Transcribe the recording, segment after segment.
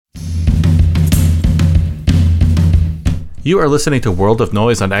You are listening to World of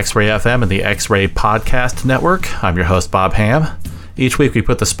Noise on X-Ray FM and the X-Ray Podcast Network. I'm your host, Bob Ham. Each week we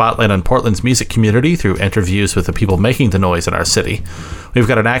put the spotlight on Portland's music community through interviews with the people making the noise in our city. We've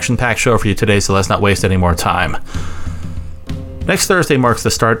got an action-packed show for you today, so let's not waste any more time. Next Thursday marks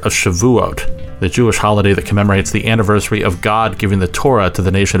the start of Shavuot, the Jewish holiday that commemorates the anniversary of God giving the Torah to the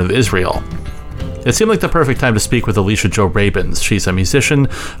nation of Israel. It seemed like the perfect time to speak with Alicia Jo Rabins. She's a musician,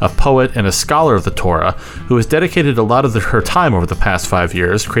 a poet, and a scholar of the Torah who has dedicated a lot of her time over the past 5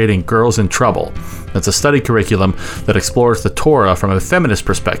 years creating Girls in Trouble. It's a study curriculum that explores the Torah from a feminist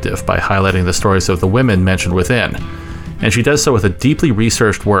perspective by highlighting the stories of the women mentioned within. And she does so with a deeply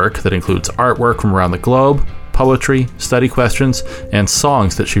researched work that includes artwork from around the globe, poetry, study questions, and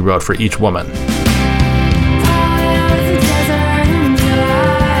songs that she wrote for each woman.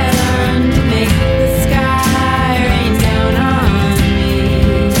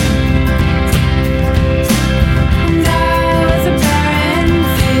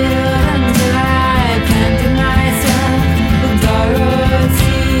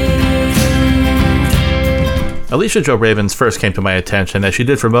 Alicia Jo Rabins first came to my attention, as she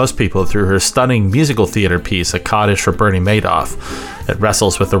did for most people, through her stunning musical theater piece, A Kaddish for Bernie Madoff. It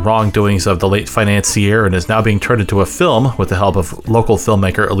wrestles with the wrongdoings of the late financier and is now being turned into a film with the help of local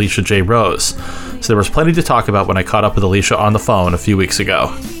filmmaker Alicia J. Rose. So there was plenty to talk about when I caught up with Alicia on the phone a few weeks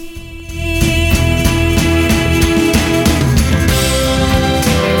ago.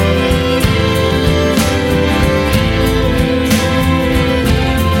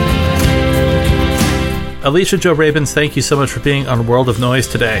 Alicia Jo Rabins, thank you so much for being on World of Noise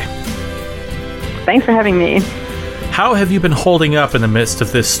today. Thanks for having me. How have you been holding up in the midst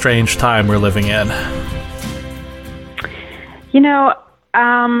of this strange time we're living in? You know,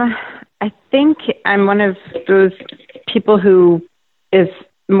 I think I'm one of those people who is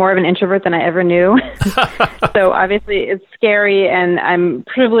more of an introvert than I ever knew. So obviously it's scary, and I'm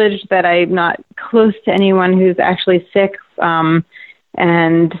privileged that I'm not close to anyone who's actually sick.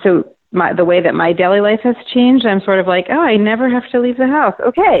 And so the way that my daily life has changed, I'm sort of like, oh, I never have to leave the house.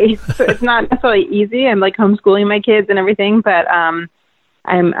 Okay. So it's not necessarily easy. I'm like homeschooling my kids and everything, but I'm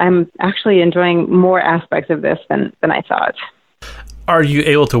actually enjoying more aspects of this than I thought. Are you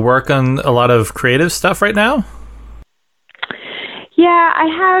able to work on a lot of creative stuff right now? Yeah, I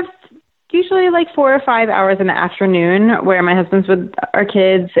have usually like 4 or 5 hours in the afternoon where my husband's with our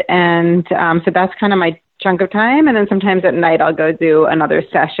kids, and so that's kind of my chunk of time. And then sometimes at night I'll go do another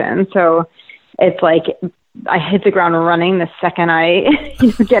session. So it's like I hit the ground running the second I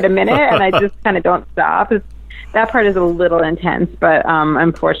get a minute, and I just kind of don't stop. That part is a little intense, but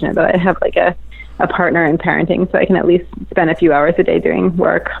I'm fortunate that I have like a partner in parenting, so I can at least spend a few hours a day doing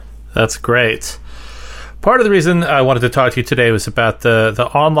work. That's great. Part of the reason I wanted to talk to you today was about the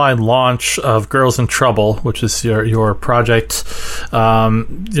online launch of Girls in Trouble, which is your project,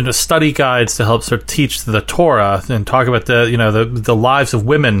 study guides to help sort of teach the Torah and talk about the lives of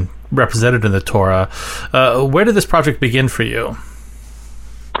women represented in the Torah. Where did this project begin for you?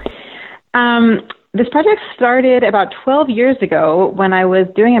 This project started about 12 years ago when I was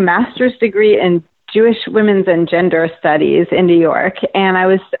doing a master's degree in Jewish women's and gender studies in New York. And I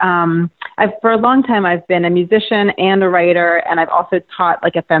was, for a long time, I've been a musician and a writer, and I've also taught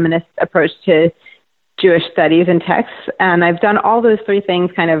like a feminist approach to Jewish studies and texts. And I've done all those three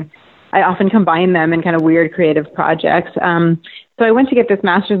things I often combine them in kind of weird creative projects. So I went to get this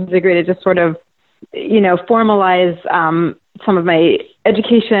master's degree to just sort of, formalize some of my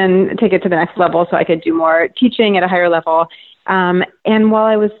education, take it to the next level so I could do more teaching at a higher level. And while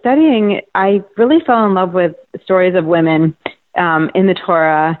I was studying, I really fell in love with stories of women in the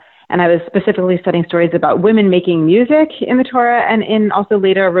Torah. And I was specifically studying stories about women making music in the Torah and in also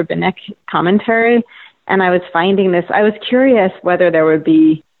later rabbinic commentary. And I was finding this, I was curious whether there would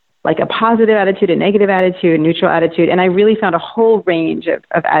be like a positive attitude, a negative attitude, a neutral attitude. And I really found a whole range of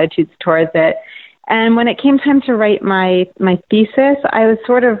attitudes towards it. And when it came time to write my thesis, I was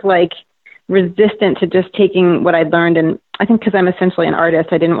sort of like resistant to just taking what I'd learned. And I think because I'm essentially an artist,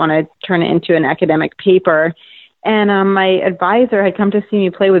 I didn't want to turn it into an academic paper. And my advisor had come to see me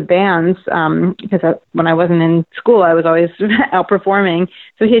play with bands because when I wasn't in school, I was always out performing.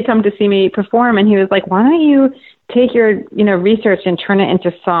 So he had come to see me perform, and he was like, why don't you take your research and turn it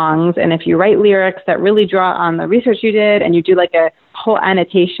into songs? And if you write lyrics that really draw on the research you did and you do like a whole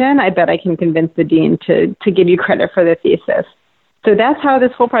annotation, I bet I can convince the dean to give you credit for the thesis. So that's how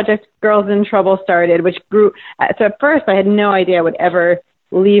this whole project, Girls in Trouble, started, which grew. So at first, I had no idea I would ever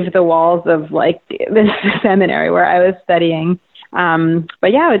leave the walls of like this seminary where I was studying.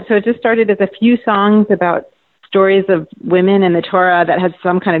 But yeah, so it just started as a few songs about stories of women in the Torah that had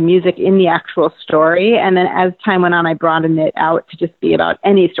some kind of music in the actual story. And then as time went on, I broadened it out to just be about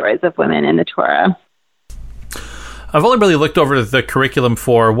any stories of women in the Torah. I've only really looked over the curriculum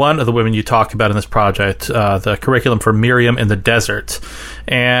for one of the women you talk about in this project, the curriculum for Miriam in the Desert.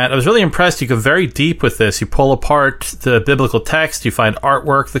 And I was really impressed. You go very deep with this. You pull apart the biblical text. You find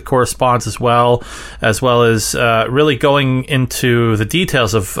artwork that corresponds as well as really going into the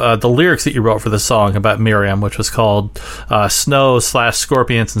details of the lyrics that you wrote for the song about Miriam, which was called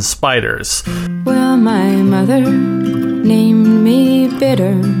Snow/Scorpions and Spiders. Well, my mother named me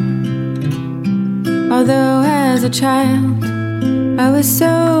bitter, although as a child I was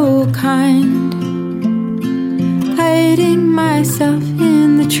so kind, hiding myself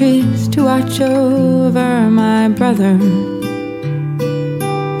in the trees to watch over my brother.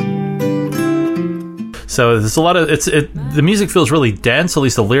 So there's a lot of the music feels really dense, at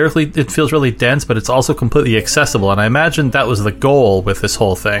least lyrically it feels really dense, but it's also completely accessible. And I imagine that was the goal with this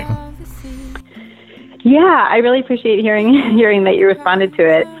whole thing. Yeah, I really appreciate hearing that you responded to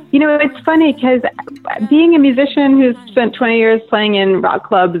it. You know, it's funny because being a musician who's spent 20 years playing in rock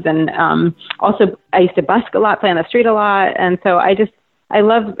clubs and also I used to busk a lot, play on the street a lot. And so I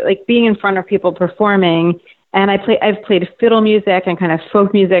love like being in front of people performing. And I've played fiddle music and kind of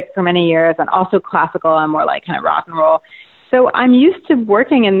folk music for many years, and also classical and more like kind of rock and roll. So I'm used to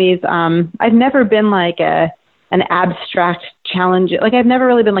working in these. I've never been like an abstract challenge. Like I've never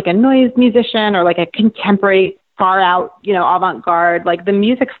really been like a noise musician or like a contemporary far out, you know, avant-garde. Like the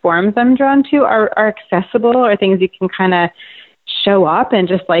music forms I'm drawn to are accessible, or things you can kind of show up and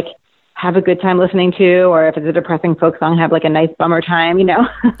just like have a good time listening to, or if it's a depressing folk song, have like a nice bummer time, you know.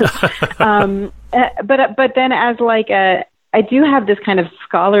 But then as like I do have this kind of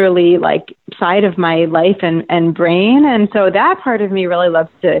scholarly like side of my life and brain, and so that part of me really loves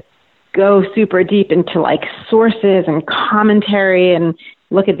to go super deep into like sources and commentary and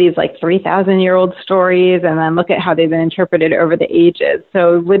look at these like 3,000-year-old stories and then look at how they've been interpreted over the ages.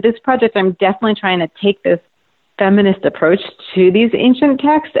 So with this project, I'm definitely trying to take this feminist approach to these ancient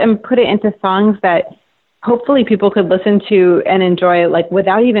texts and put it into songs that hopefully people could listen to and enjoy, like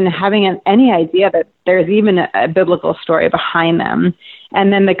without even having any idea that there's even a biblical story behind them.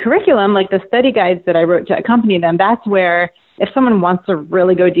 And then the curriculum, like the study guides that I wrote to accompany them, that's where if someone wants to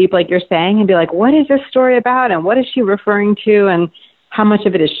really go deep, like you're saying, and be like, what is this story about? And what is she referring to? And how much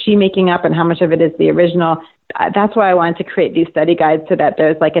of it is she making up? And how much of it is the original? That's why I wanted to create these study guides, so that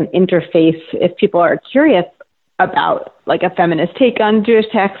there's like an interface if people are curious about like a feminist take on Jewish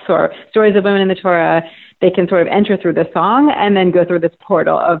texts or stories of women in the Torah. They can sort of enter through the song and then go through this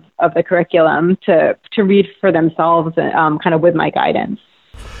portal of the curriculum to read for themselves, kind of with my guidance.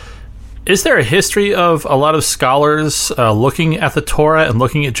 Is there a history of a lot of scholars looking at the Torah and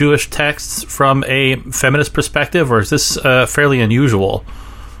looking at Jewish texts from a feminist perspective, or is this fairly unusual?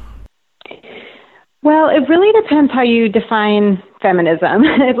 Well, it really depends how you define feminism.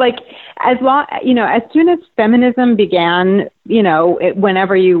 Like, as soon as feminism began,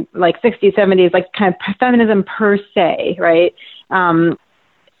 whenever you like 60s, 70s, like kind of feminism per se, right?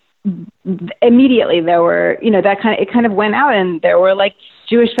 Immediately there were, it kind of went out, and there were like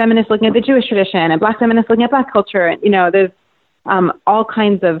Jewish feminists looking at the Jewish tradition and Black feminists looking at Black culture. And, there's all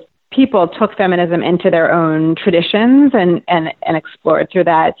kinds of people took feminism into their own traditions and explored through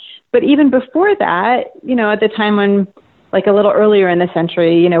that. But even before that, at the time when, like a little earlier in the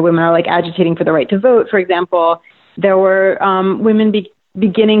century, women are like agitating for the right to vote, for example, there were women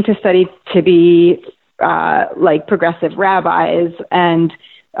beginning to study to be like progressive rabbis. And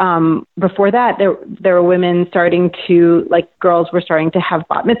before that, there were women starting to, like, girls were starting to have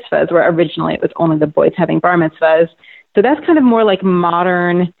bat mitzvahs, where originally it was only the boys having bar mitzvahs. So that's kind of more like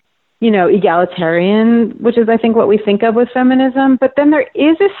modern, egalitarian, which is, I think, what we think of with feminism. But then there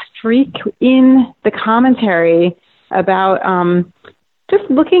is a streak in the commentary about just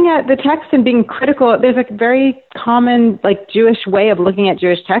looking at the text and being critical. There's a very common, like, Jewish way of looking at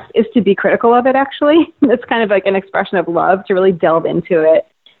Jewish text is to be critical of it, actually. It's kind of like an expression of love to really delve into it.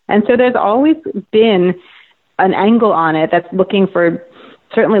 And so there's always been an angle on it that's looking for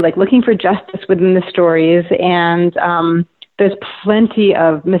justice within the stories. And there's plenty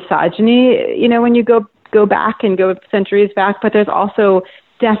of misogyny, when you go back and go centuries back, but there's also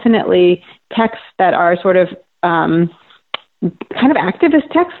definitely texts that are sort of kind of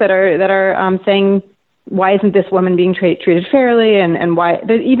activist texts that are saying, why isn't this woman being treated fairly? And why,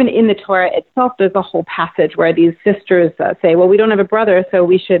 there's, even in the Torah itself, there's a whole passage where these sisters say, well, we don't have a brother, so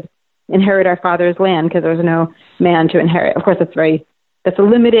we should inherit our father's land because there's no man to inherit. Of course, that's a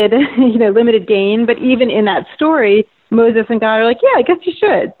limited, limited gain. But even in that story, Moses and God are like, yeah, I guess you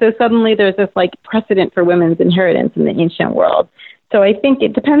should. So suddenly there's this like precedent for women's inheritance in the ancient world. So I think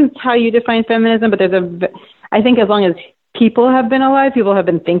it depends how you define feminism, but I think as long as people have been alive, people have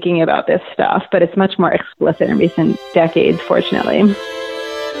been thinking about this stuff, but it's much more explicit in recent decades, fortunately.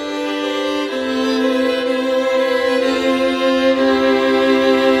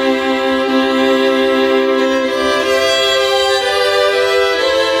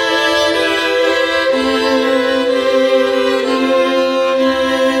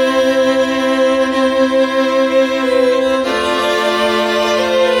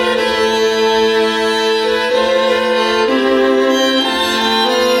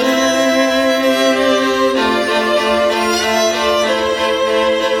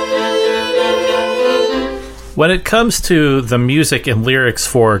 When it comes to the music and lyrics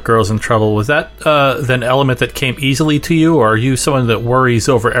for Girls in Trouble, was that an element that came easily to you, or are you someone that worries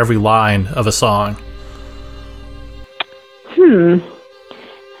over every line of a song?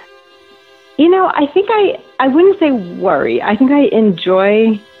 I think I wouldn't say worry. I think I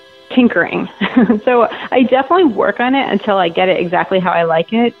enjoy tinkering. So I definitely work on it until I get it exactly how I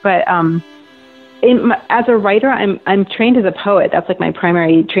like it. But as a writer, I'm trained as a poet. That's like my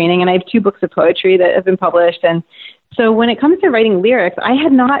primary training, and I have 2 books of poetry that have been published. And so when it comes to writing lyrics, I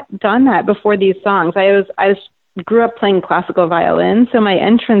had not done that before these songs. I grew up playing classical violin, so my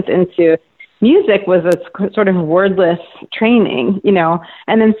entrance into music was a sort of wordless training,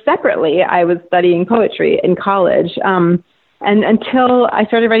 And then separately, I was studying poetry in college. And until I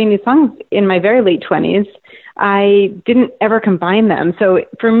started writing these songs in my very late 20s, I didn't ever combine them. So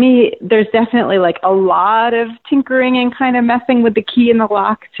for me, there's definitely like a lot of tinkering and kind of messing with the key in the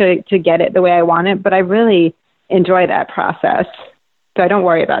lock to get it the way I want it. But I really enjoy that process. So I don't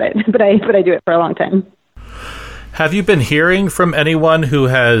worry about it, but I do it for a long time. Have you been hearing from anyone who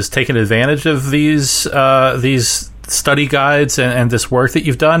has taken advantage of these study guides and this work that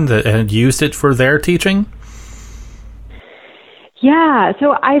you've done and used it for their teaching? Yeah,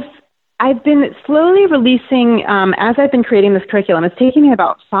 so I've been slowly releasing, as I've been creating this curriculum, it's taken me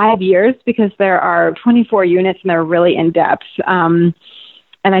about 5 years because there are 24 units and they're really in-depth. And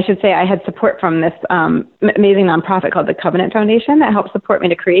I should say I had support from this amazing nonprofit called the Covenant Foundation that helped support me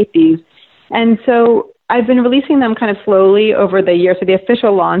to create these. And so I've been releasing them kind of slowly over the year. So the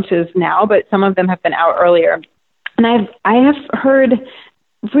official launch is now, but some of them have been out earlier. And I have heard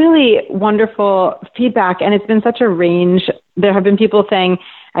really wonderful feedback, and it's been such a range. There have been people saying,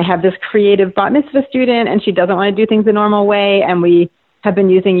 I have this creative bat mitzvah student, and she doesn't want to do things the normal way, and we have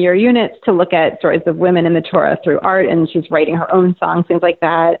been using your units to look at stories of women in the Torah through art, and she's writing her own songs, things like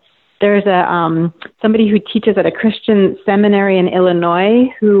that. There's somebody who teaches at a Christian seminary in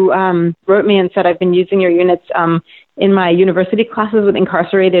Illinois who wrote me and said, I've been using your units in my university classes with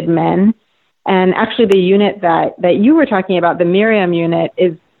incarcerated men. And actually the unit that you were talking about, the Miriam unit,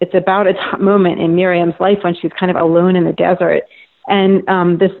 it's about a moment in Miriam's life when she's kind of alone in the desert. And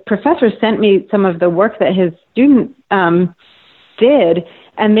this professor sent me some of the work that his students did,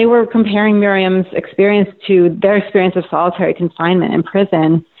 and they were comparing Miriam's experience to their experience of solitary confinement in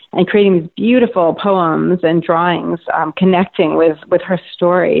prison and creating these beautiful poems and drawings connecting with her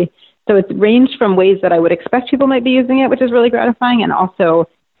story. So it's ranged from ways that I would expect people might be using it, which is really gratifying, and also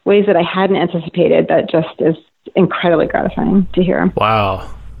ways that I hadn't anticipated that just is incredibly gratifying to hear. Wow,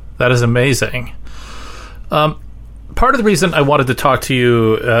 that is amazing. Part of the reason I wanted to talk to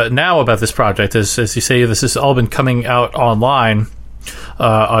you now about this project is, as you say, this has all been coming out online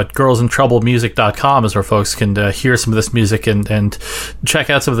at girlsintroublemusic.com, is where folks can hear some of this music and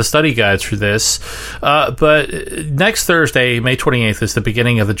check out some of the study guides for this. But next Thursday, May 28th, is the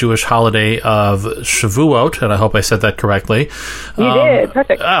beginning of the Jewish holiday of Shavuot, and I hope I said that correctly. You did.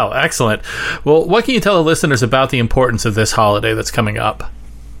 Perfect. Oh, excellent. Well, what can you tell the listeners about the importance of this holiday that's coming up?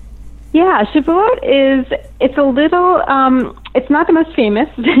 Yeah, Shavuot it's a little, it's not the most famous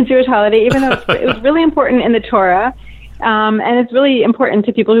Jewish holiday, even though it was really important in the Torah. And it's really important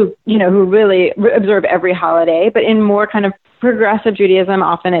to people who really observe every holiday. But in more kind of progressive Judaism,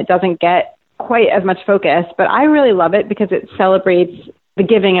 often it doesn't get quite as much focus. But I really love it because it celebrates the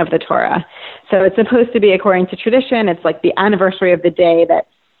giving of the Torah. So it's supposed to be, according to tradition, it's like the anniversary of the day that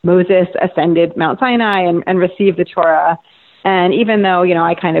Moses ascended Mount Sinai and received the Torah. And even though,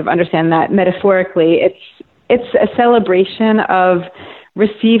 I kind of understand that metaphorically, it's a celebration of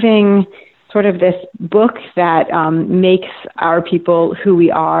receiving sort of this book that makes our people who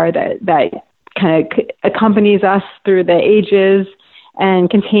we are, that kind of accompanies us through the ages and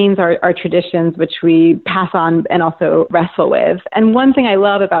contains our traditions, which we pass on and also wrestle with. And one thing I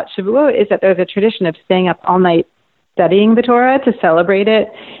love about Shavuot is that there's a tradition of staying up all night studying the Torah to celebrate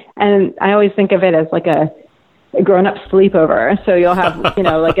it. And I always think of it as like a grown-up sleepover. So you'll have, you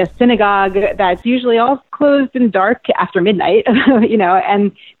know, like a synagogue that's usually all closed and dark after midnight, you know,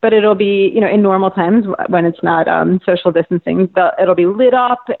 but it'll be, you know, in normal times when it's not social distancing, it'll be lit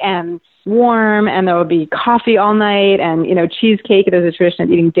up and warm, and there will be coffee all night and, you know, cheesecake. There's a tradition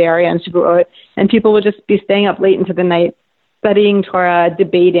of eating dairy on Shavuot, and people will just be staying up late into the night studying Torah,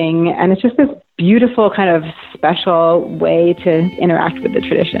 debating, and it's just this beautiful kind of special way to interact with the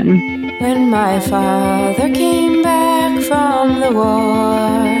tradition. When my father came back from the war,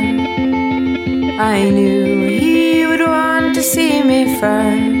 I knew he would want to see me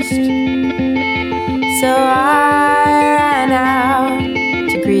first. So I ran out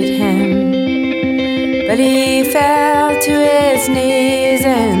to greet him, but he fell to his knees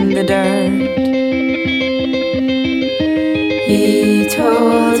in the dirt. He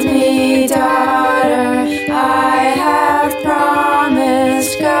told me, daughter, I have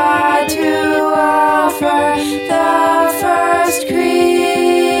promised God to offer the first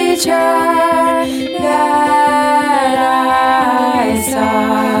creature that I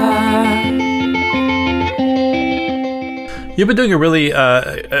saw. You've been doing a really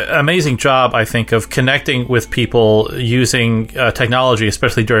amazing job, I think, of connecting with people using technology,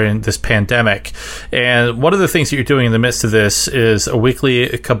 especially during this pandemic. And one of the things that you're doing in the midst of this is a weekly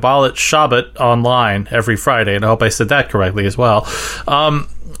Kabbalat Shabbat online every Friday. And I hope I said that correctly as well.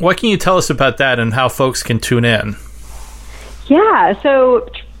 What can you tell us about that and how folks can tune in? Yeah, so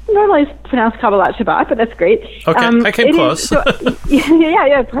normally it's pronounced Kabbalat Shabbat, but that's great. Okay, I came close.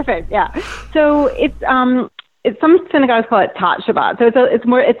 Yeah, perfect. Yeah. So some synagogues call it Tat Shabbat. So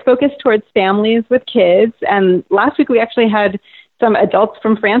it's focused towards families with kids. And last week we actually had some adults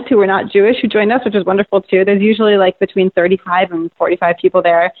from France who were not Jewish who joined us, which was wonderful too. There's usually like between 35 and 45 people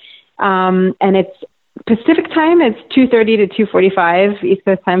there. And it's Pacific time, it's 2:30 to 2:45. East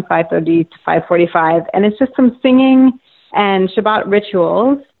Coast time, 5:30 to 5:45. And it's just some singing and Shabbat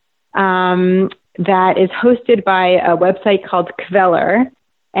rituals that is hosted by a website called Kveller.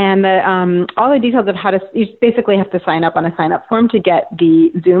 And all the details of you basically have to sign up on a sign-up form to get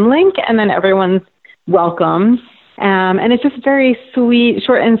the Zoom link, and then everyone's welcome. And it's just very sweet,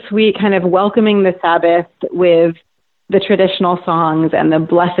 short and sweet, kind of welcoming the Sabbath with the traditional songs and the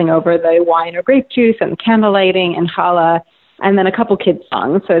blessing over the wine or grape juice and candle lighting and challah, and then a couple kids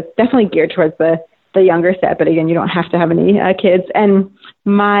songs. So it's definitely geared towards the younger set, but again, you don't have to have any kids. And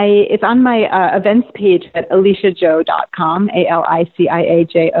it's on my events page at aliciajo.com,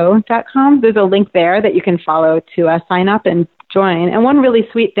 ALICIAJO.com. There's a link there that you can follow to sign up and join. And one really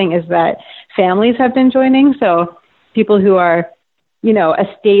sweet thing is that families have been joining. So people who are, you know, a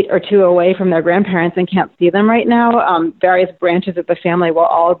state or two away from their grandparents and can't see them right now, various branches of the family will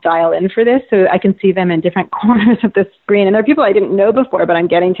all dial in for this. So I can see them in different corners of the screen. And there are people I didn't know before, but I'm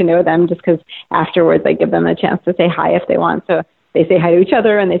getting to know them just because afterwards I give them a chance to say hi if they want. So they say hi to each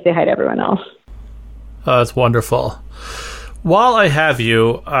other and they say hi to everyone else. Oh, that's wonderful. While I have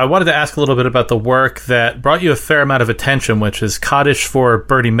you, I wanted to ask a little bit about the work that brought you a fair amount of attention, which is Kaddish for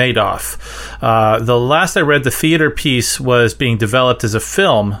Bernie Madoff. The last I read, the theater piece was being developed as a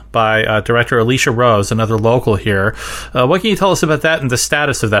film by director Alicia Rose, another local here. What can you tell us about that and the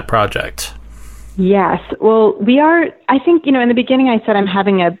status of that project? Yes. Well, I think, you know, in the beginning I said I'm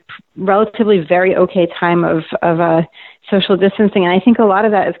having a relatively very okay time of social distancing. And I think a lot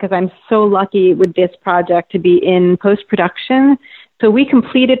of that is because I'm so lucky with this project to be in post-production. So we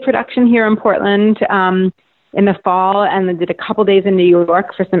completed production here in Portland in the fall and then did a couple days in New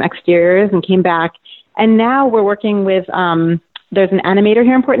York for some exteriors and came back. And now we're working with, there's an animator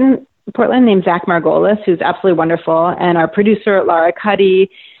here in Portland named Zach Margolis, who's absolutely wonderful, and our producer, Laura Cuddy,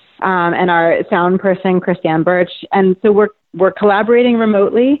 and our sound person, Christiane Birch. And so we're collaborating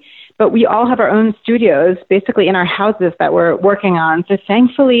remotely, but we all have our own studios basically in our houses that we're working on. So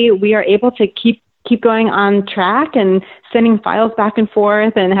thankfully, we are able to keep going on track and sending files back and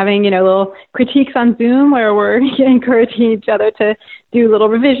forth and having, you know, little critiques on Zoom where we're encouraging each other to do little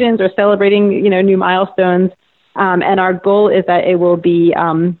revisions or celebrating, you know, new milestones. And our goal is that it will be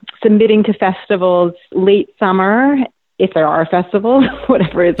submitting to festivals late summer, if there are festivals,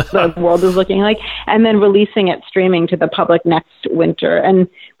 whatever the world is looking like, and then releasing it streaming to the public next winter. And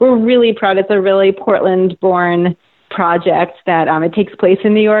we're really proud. It's a really Portland-born project that it takes place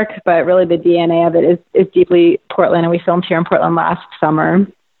in New York, but really the DNA of it is deeply Portland, and we filmed here in Portland last summer.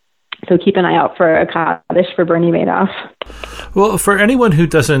 So keep an eye out for a Kaddish for Bernie Madoff. Well, for anyone who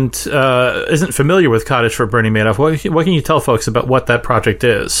isn't familiar with Kaddish for Bernie Madoff, what can you tell folks about what that project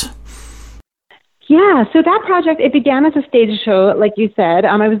is? Yeah, so that project, it began as a stage show, like you said.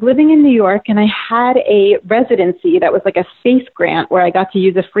 I was living in New York, and I had a residency that was like a space grant where I got to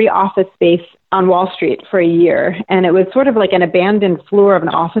use a free office space on Wall Street for a year. And it was sort of like an abandoned floor of an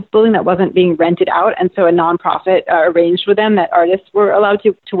office building that wasn't being rented out. And so a nonprofit arranged with them that artists were allowed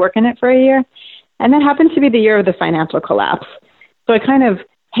to work in it for a year. And that happened to be the year of the financial collapse. So I kind of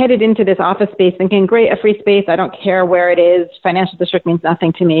headed into this office space thinking, great, a free space. I don't care where it is. Financial district means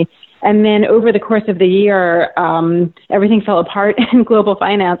nothing to me. And then over the course of the year, everything fell apart in global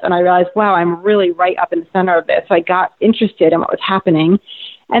finance. And I realized, wow, I'm really right up in the center of this. So I got interested in what was happening.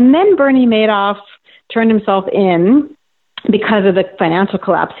 And then Bernie Madoff turned himself in because of the financial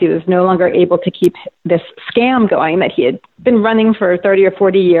collapse. He was no longer able to keep this scam going that he had been running for 30 or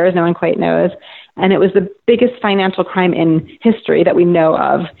 40 years. No one quite knows. And it was the biggest financial crime in history that we know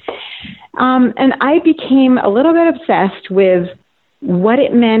of. And I became a little bit obsessed with what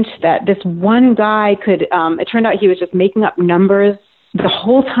it meant that this one guy could, it turned out he was just making up numbers the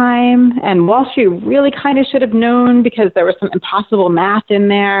whole time. And Wall Street really kind of should have known because there was some impossible math in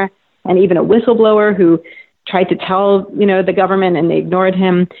there. And even a whistleblower who tried to tell, the government, and they ignored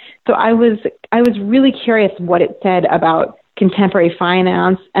him. So I was really curious what it said about contemporary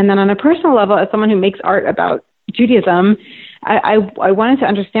finance. And then on a personal level, as someone who makes art about Judaism, I wanted to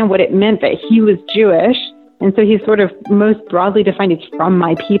understand what it meant that he was Jewish. And so he's sort of most broadly defined, he's from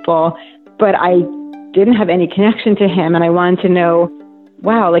my people, but I didn't have any connection to him. And I wanted to know,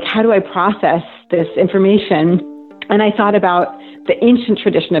 wow, like, how do I process this information? And I thought about the ancient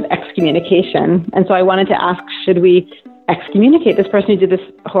tradition of excommunication. And so I wanted to ask, should we excommunicate this person who did this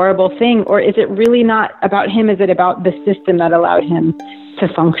horrible thing? Or is it really not about him? Is it about the system that allowed him to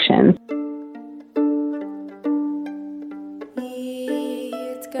function?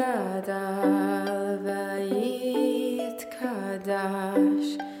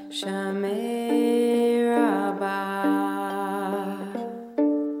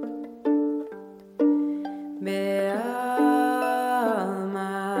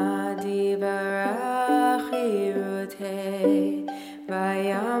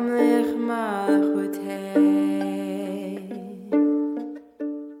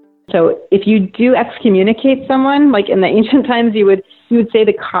 So if you do excommunicate someone, like in the ancient times, you would say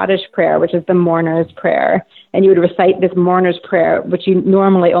the Kaddish prayer, which is the mourner's prayer, and you would recite this mourner's prayer, which you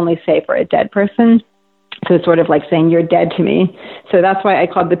normally only say for a dead person. So it's sort of like saying, you're dead to me. So that's why I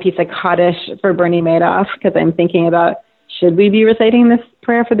called the piece a Kaddish for Bernie Madoff, because I'm thinking about, should we be reciting this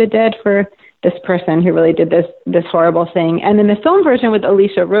prayer for the dead for this person who really did this horrible thing? And in the film version with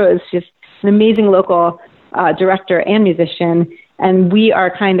Alicia Rose, she's an amazing local director and musician. And we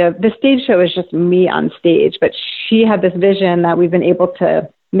are the stage show is just me on stage, but she had this vision that we've been able to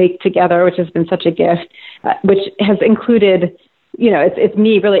make together, which has been such a gift, which has included, it's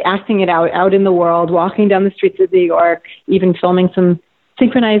me really acting it out in the world, walking down the streets of New York, even filming some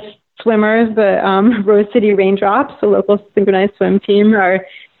synchronized swimmers. The Rose City Raindrops, the local synchronized swim team, are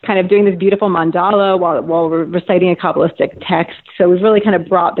kind of doing this beautiful mandala while we're reciting a Kabbalistic text. So we've really kind of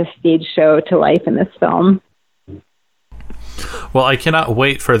brought this stage show to life in this film. Well, I cannot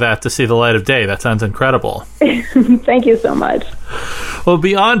wait for that to see the light of day. That sounds incredible. Thank you so much. Well,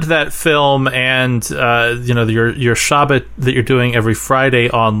 beyond that film and your Shabbat that you're doing every Friday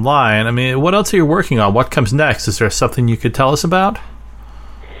online, I mean, what else are you working on? What comes next? Is there something you could tell us about?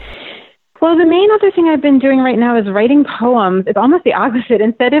 Well, the main other thing I've been doing right now is writing poems. It's almost the opposite.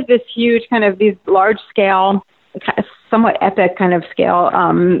 Instead of this huge kind of these large scale, somewhat epic kind of scale,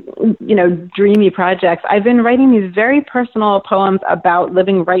 dreamy projects, I've been writing these very personal poems about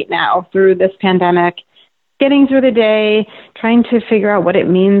living right now through this pandemic, getting through the day, trying to figure out what it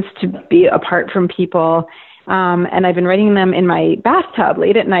means to be apart from people. And I've been writing them in my bathtub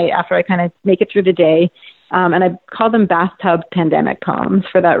late at night after I kind of make it through the day. And I call them bathtub pandemic poems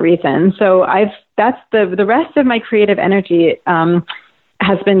for that reason. So that's the rest of my creative energy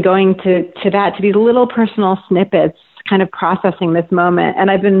has been going to these little personal snippets, kind of processing this moment.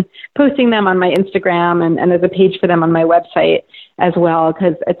 And I've been posting them on my Instagram and there's a page for them on my website as well,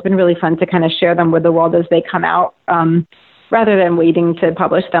 because it's been really fun to kind of share them with the world as they come out, rather than waiting to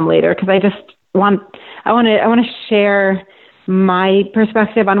publish them later. Because I want to share my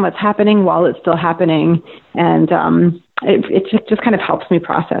perspective on what's happening while it's still happening. And it just kind of helps me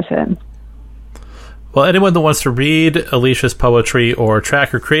process it. Well, anyone that wants to read Alicia's poetry or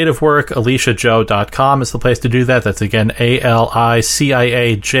track her creative work, aliciajo.com is the place to do that. That's, again,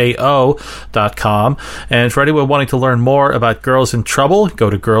 ALICIAJO.com. And for anyone wanting to learn more about Girls in Trouble, go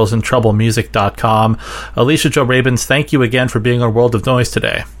to girlsintroublemusic.com. Alicia Jo Rabins, thank you again for being on World of Noise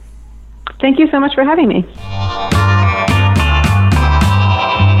today. Thank you so much for having me.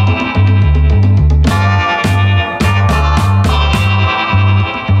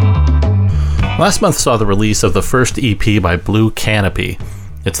 Last month saw the release of the first EP by Blue Canopy.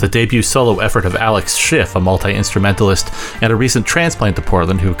 It's the debut solo effort of Alex Schiff, a multi-instrumentalist and a recent transplant to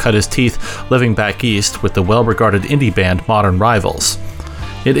Portland who cut his teeth living back east with the well-regarded indie band Modern Rivals.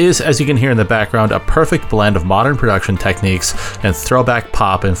 It is, as you can hear in the background, a perfect blend of modern production techniques and throwback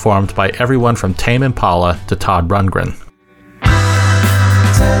pop informed by everyone from Tame Impala to Todd Rundgren.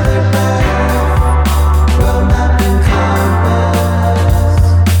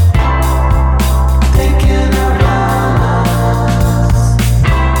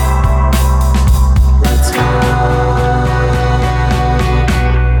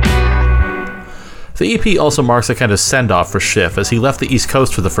 The EP also marks a kind of send-off for Schiff as he left the East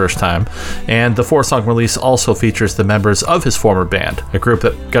Coast for the first time, and the 4-song release also features the members of his former band, a group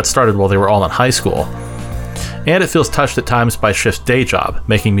that got started while they were all in high school. And it feels touched at times by Schiff's day job,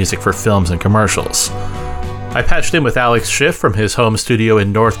 making music for films and commercials. I patched in with Alex Schiff from his home studio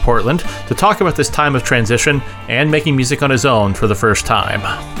in North Portland to talk about this time of transition and making music on his own for the first time.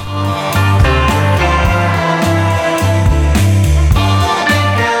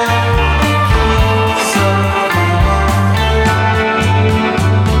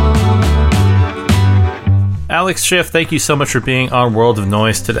 Alex Schiff, thank you so much for being on World of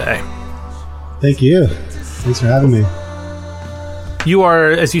Noise today. Thank you. Thanks for having me. You are,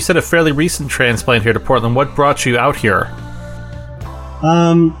 as you said, a fairly recent transplant here to Portland. What brought you out here?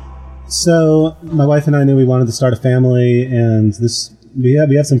 So my wife and I knew we wanted to start a family, and we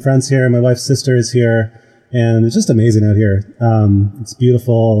have some friends here. My wife's sister is here, and it's just amazing out here. It's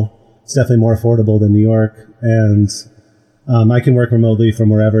beautiful. It's definitely more affordable than New York, and I can work remotely from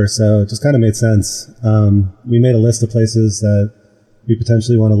wherever, so it just kind of made sense. We made a list of places that we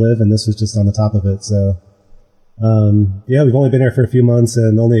potentially want to live, and this was just on the top of it. So, we've only been here for a few months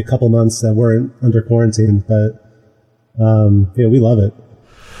and only a couple months that weren't under quarantine, but we love it.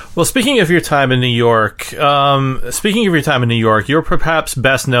 Well, speaking of your time in New York, you're perhaps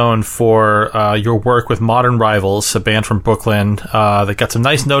best known for your work with Modern Rivals, a band from Brooklyn that got some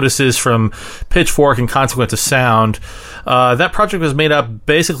nice notices from Pitchfork and Consequence of Sound. That project was made up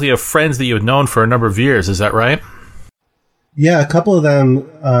basically of friends that you had known for a number of years. Is that right? Yeah, a couple of them,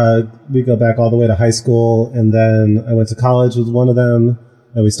 we go back all the way to high school, and then I went to college with one of them,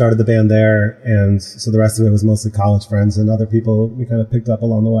 and we started the band there, and so the rest of it was mostly college friends and other people we kind of picked up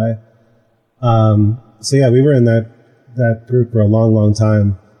along the way. We were in that group for a long, long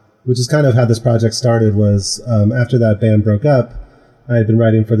time, which is kind of how this project started. Was after that band broke up, I had been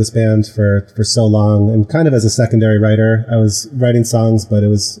writing for this band for so long, and kind of as a secondary writer. I was writing songs, but it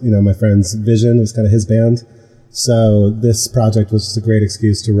was, my friend's vision. It was kind of his band. So this project was just a great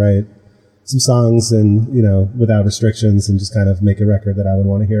excuse to write some songs and, without restrictions, and just kind of make a record that I would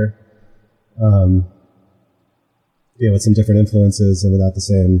want to hear. With some different influences and without the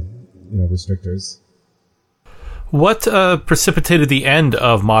same, restrictors. What precipitated the end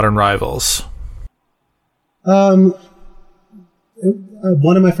of Modern Rivals? One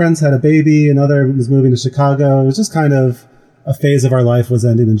of my friends had a baby, another was moving to Chicago. It was just kind of a phase of our life was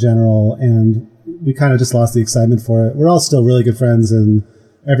ending in general, and we kind of just lost the excitement for it. We're all still really good friends, and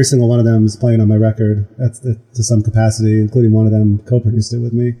every single one of them is playing on my record to some capacity, including one of them co-produced it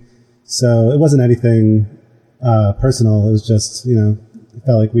with me. So it wasn't anything personal. It was just, it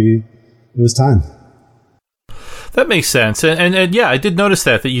felt like it was time. That makes sense. And yeah, I did notice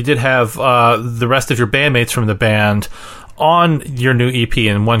that you did have the rest of your bandmates from the band on your new EP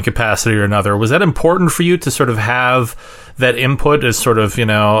in one capacity or another. Was that important for you to sort of have that input as sort of,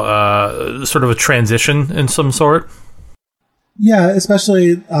 sort of a transition in some sort? Yeah,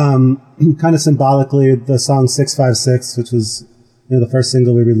 especially kind of symbolically, the song 656, which was the first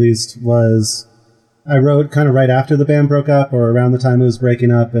single we released, I wrote kind of right after the band broke up or around the time it was breaking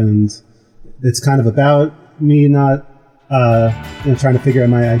up, and it's kind of about me not trying to figure out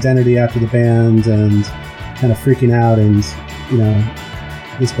my identity after the band and kind of freaking out, and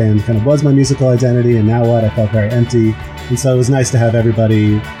this band kind of was my musical identity, and now what? I felt very empty, and so it was nice to have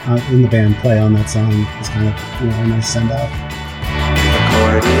everybody in the band play on that song. It's kind of a nice send-off.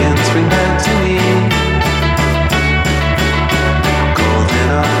 Accordions bring back to me golden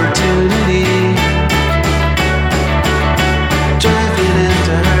opportunity, driving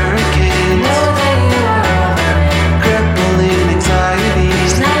into hurricanes, crippling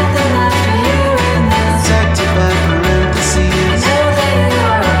anxieties, protected by parentheses,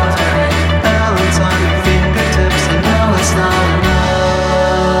 balance on your fingertips, and no, it's not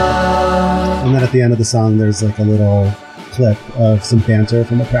enough. And then at the end of the song, there's like a little clip of some banter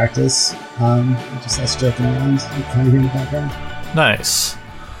from a practice, just us joking around, kind of hear in the background. Nice.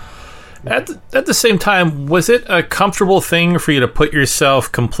 At the same time, was it a comfortable thing for you to put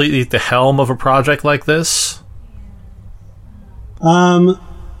yourself completely at the helm of a project like this? No.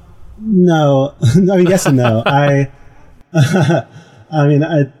 I mean, yes and no. I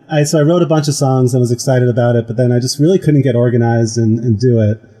wrote a bunch of songs and was excited about it, but then I just really couldn't get organized and do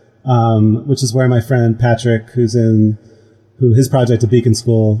it. Which is where my friend Patrick, his project, A Beacon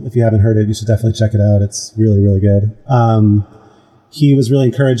School, if you haven't heard it, you should definitely check it out. It's really, really good. He was really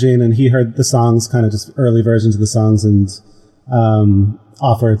encouraging, and he heard the songs, kind of just early versions of the songs, and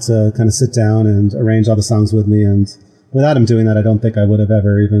offered to kind of sit down and arrange all the songs with me. And without him doing that, I don't think I would have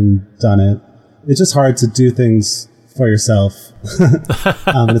ever even done it. It's just hard to do things for yourself,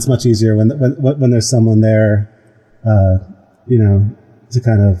 and it's much easier when there's someone there, to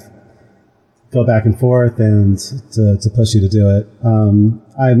kind of go back and forth and to push you to do it.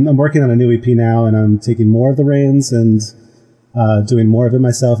 I'm working on a new EP now, and I'm taking more of the reins and doing more of it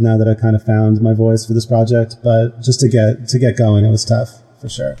myself now that I kind of found my voice for this project. But just to get going, it was tough, for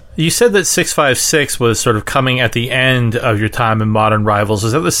sure. You said that 656 was sort of coming at the end of your time in Modern Rivals.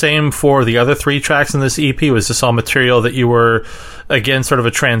 Is that the same for the other 3 tracks in this EP? Was this all material that you were, again, sort of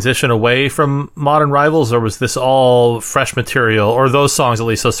a transition away from Modern Rivals, or was this all fresh material, or those songs, at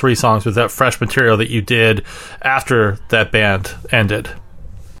least those 3 songs, was that fresh material that you did after that band ended?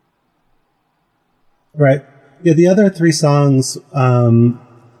 Right. Yeah, the other 3 songs were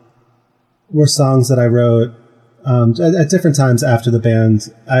songs that I wrote at different times after the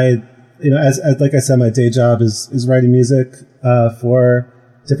band. As like I said, my day job is writing music for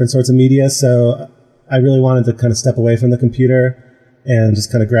different sorts of media, so I really wanted to kind of step away from the computer and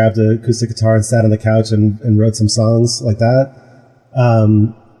just kind of grabbed an acoustic guitar and sat on the couch and wrote some songs like that.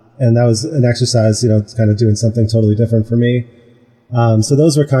 And that was an exercise, kind of doing something totally different for me. So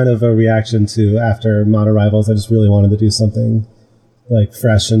those were kind of a reaction to after Modern Rivals. I just really wanted to do something like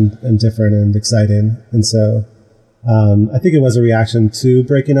fresh and different and exciting. And so I think it was a reaction to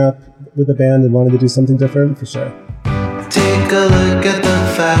breaking up with the band and wanting to do something different, for sure. Take a look at the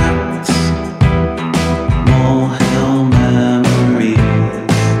facts. Molehill memories.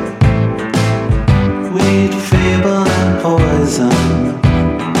 Weed, fable, and poison.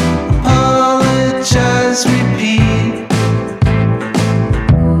 Apologize, repeat.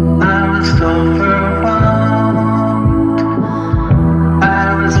 I was overwhelmed. I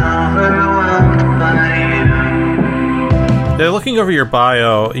was overwhelmed by you. Now, looking over your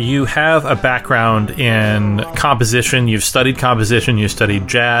bio, you have a background in composition. You've studied composition, you've studied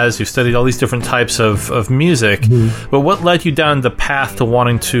jazz, you've studied all these different types of music. Mm-hmm. But what led you down the path to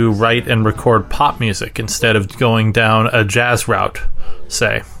wanting to write and record pop music instead of going down a jazz route,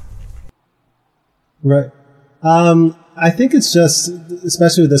 say? Right. I think it's just,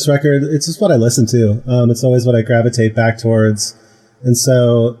 especially with this record, it's just what I listen to. It's always what I gravitate back towards. And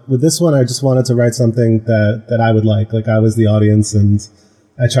so with this one, I just wanted to write something that I would like I was the audience, and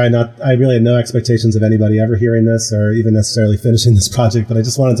I really had no expectations of anybody ever hearing this or even necessarily finishing this project, but I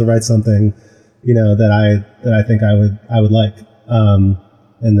just wanted to write something, that I think I would like,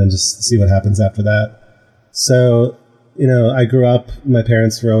 and then just see what happens after that. So, I grew up, my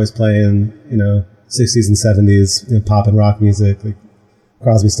parents were always playing, 60s and 70s, pop and rock music, like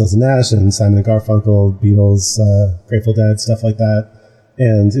Crosby, Stills and Nash and Simon and Garfunkel, Beatles, Grateful Dead, stuff like that.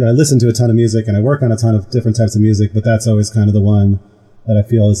 And I listen to a ton of music and I work on a ton of different types of music, but that's always kind of the one that I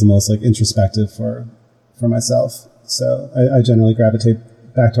feel is the most introspective for myself. So I generally gravitate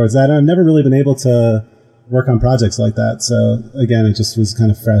back towards that. And I've never really been able to work on projects like that. So again, it just was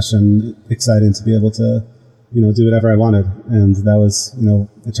kind of fresh and exciting to be able to, do whatever I wanted. And that was,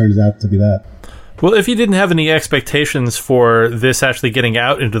 it turned out to be that. Well, if you didn't have any expectations for this actually getting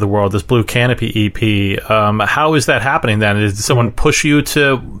out into the world, this Blue Canopy EP, how is that happening then? Did someone push you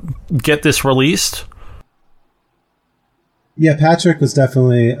to get this released? Yeah, Patrick was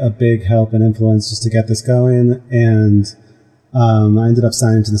definitely a big help and influence just to get this going. And I ended up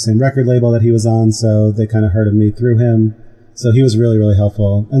signing to the same record label that he was on, so they kind of heard of me through him. So he was really, really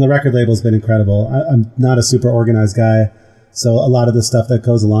helpful. And the record label's been incredible. I'm not a super organized guy. So a lot of the stuff that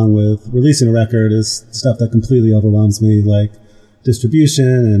goes along with releasing a record is stuff that completely overwhelms me, like distribution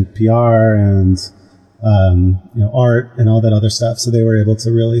and PR and art and all that other stuff. So they were able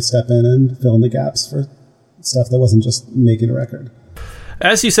to really step in and fill in the gaps for stuff that wasn't just making a record.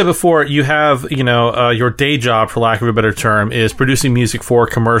 As you said before, you have, your day job, for lack of a better term, is producing music for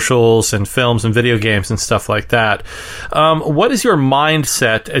commercials and films and video games and stuff like that. What is your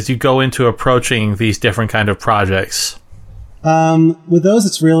mindset as you go into approaching these different kind of projects? With those,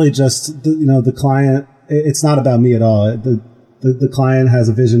 it's really just, the client, it's not about me at all. The client has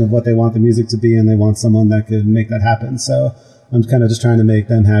a vision of what they want the music to be, and they want someone that could make that happen. So I'm kind of just trying to make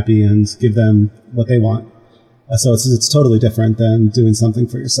them happy and give them what they want. So it's totally different than doing something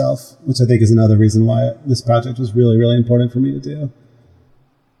for yourself, which I think is another reason why this project was really, really important for me to do.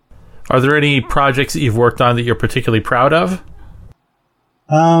 Are there any projects that you've worked on that you're particularly proud of?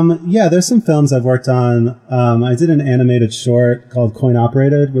 Yeah, there's some films I've worked on. I did an animated short called Coin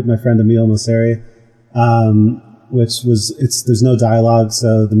Operated with my friend Emil Mosseri, which was, there's no dialogue,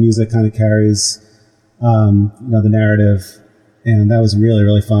 so the music kind of carries, the narrative. And that was really,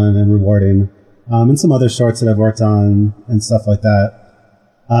 really fun and rewarding. And some other shorts that I've worked on and stuff like that.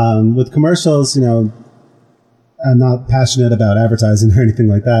 With commercials, I'm not passionate about advertising or anything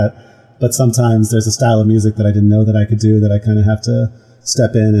like that, but sometimes there's a style of music that I didn't know that I could do that I kind of have to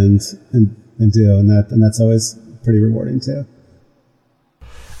step in and do, and that's always pretty rewarding too.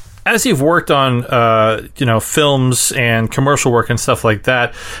 As you've worked on, films and commercial work and stuff like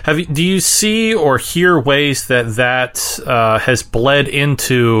that, do you see or hear ways that has bled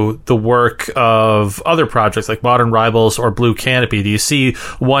into the work of other projects like Modern Rivals or Blue Canopy? Do you see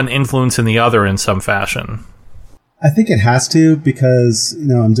one influence in the other in some fashion? I think it has to, because,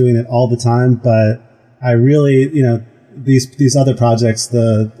 I'm doing it all the time, but I really, these other projects,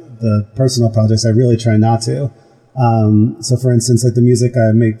 the personal projects, I really try not to. So for instance, like the music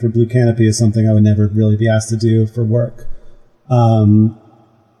I make for Blue Canopy is something I would never really be asked to do for work. But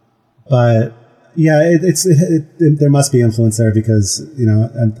yeah, there must be influence there because,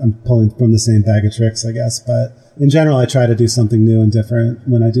 I'm pulling from the same bag of tricks, I guess. But in general, I try to do something new and different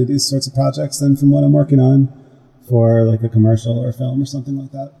when I do these sorts of projects than from what I'm working on for like a commercial or a film or something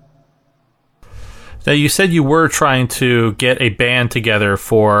like that. Now, you said you were trying to get a band together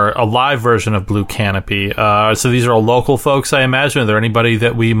for a live version of Blue Canopy. So these are all local folks, I imagine. Are there anybody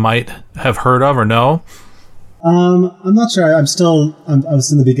that we might have heard of or know? I'm not sure. I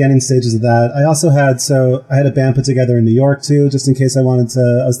was in the beginning stages of that. I had a band put together in New York too, just in case I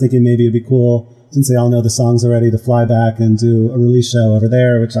was thinking maybe it'd be cool, since they all know the songs already, to fly back and do a release show over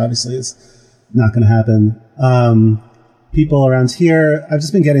there, which obviously is not going to happen. People around here, I've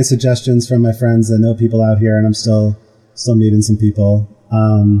just been getting suggestions from my friends that know people out here, and I'm still meeting some people.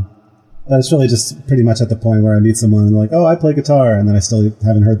 But it's really just pretty much at the point where I meet someone and they're like, oh, I play guitar, and then I still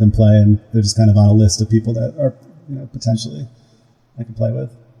haven't heard them play, and they're just kind of on a list of people that are, potentially I could play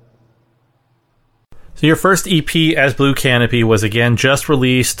with. So your first EP as Blue Canopy was again just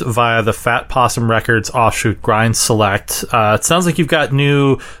released via the Fat Possum Records offshoot Grind Select. It sounds like you've got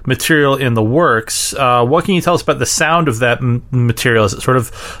new material in the works. What can you tell us about the sound of that material? Is it sort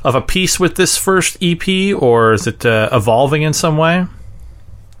of a piece with this first EP, or is it evolving in some way?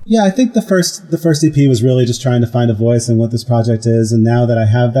 Yeah, I think the first EP was really just trying to find a voice in what this project is, and now that I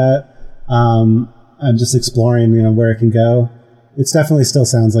have that, I'm just exploring, where it can go. It definitely still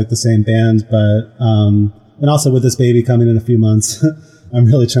sounds like the same band, but and also with this baby coming in a few months, I'm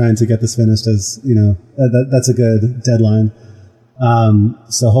really trying to get this finished as, that's a good deadline.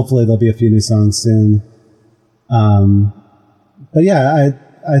 So hopefully there'll be a few new songs soon. But yeah,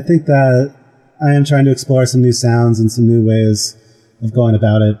 I think that I am trying to explore some new sounds and some new ways of going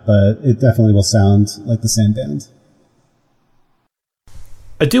about it, but it definitely will sound like the same band.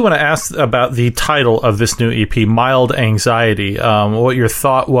 I do want to ask about the title of this new EP, Mild Anxiety. What your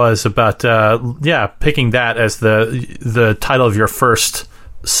thought was about, picking that as the title of your first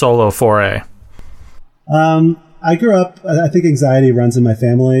solo foray. I grew up, I think anxiety runs in my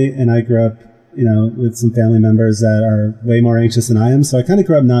family, and I grew up, with some family members that are way more anxious than I am. So I kind of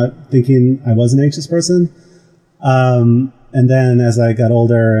grew up not thinking I was an anxious person. And then as I got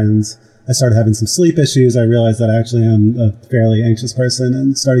older and I started having some sleep issues, I realized that I actually am a fairly anxious person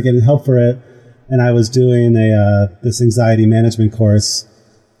and started getting help for it. And I was doing this anxiety management course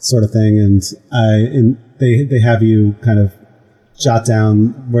sort of thing. And they have you kind of jot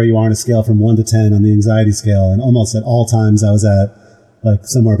down where you are on a scale from 1 to 10 on the anxiety scale. And almost at all times I was at like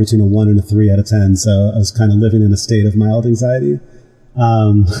somewhere between a 1 and a 3 out of 10. So I was kind of living in a state of mild anxiety.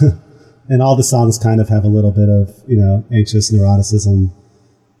 And all the songs kind of have a little bit of, anxious neuroticism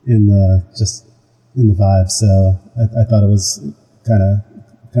in the vibe. So I thought it was kind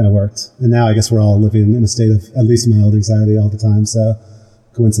of worked. And now I guess we're all living in a state of at least mild anxiety all the time. So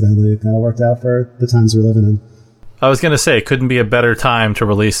coincidentally, it kind of worked out for the times we're living in. I was going to say, it couldn't be a better time to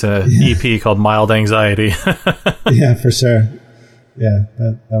release an EP called Mild Anxiety. Yeah, for sure. Yeah,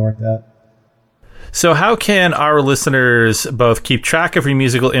 that worked out. So how can our listeners both keep track of your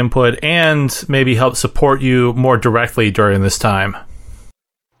musical input and maybe help support you more directly during this time?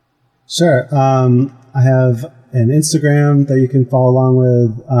 Sure. I have an Instagram that you can follow along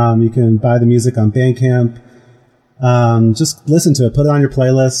with. You can buy the music on Bandcamp. Just listen to it. Put it on your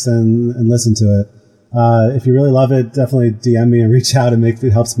playlist and listen to it. If you really love it, definitely DM me and reach out.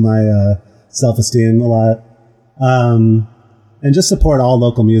 It helps my self-esteem a lot. And just support all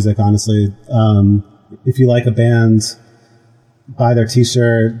local music, honestly. If you like a band, buy their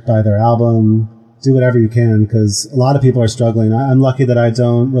t-shirt, buy their album, do whatever you can, because a lot of people are struggling. I'm lucky that I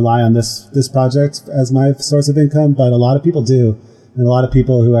don't rely on this project as my source of income, but a lot of people do. And a lot of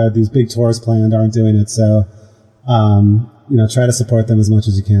people who have these big tours planned aren't doing it. So, try to support them as much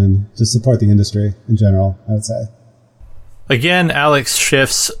as you can. Just support the industry in general, I would say. Again, Alex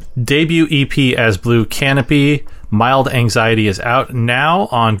Schiff's debut EP as Blue Canopy, Mild Anxiety, is out now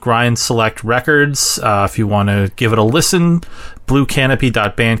on Grind Select Records. If you want to give it a listen,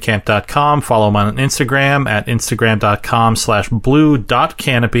 bluecanopy.bandcamp.com. Follow him on Instagram at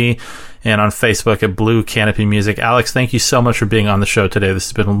instagram.com/blue.canopy, and on Facebook at Blue Canopy Music. Alex, thank you so much for being on the show today.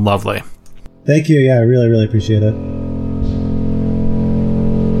 This has been lovely. Thank you. Yeah, I really, really appreciate it.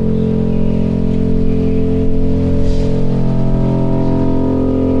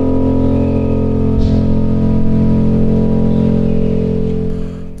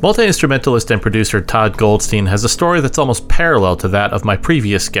 Multi-instrumentalist and producer Todd Goldstein has a story that's almost parallel to that of my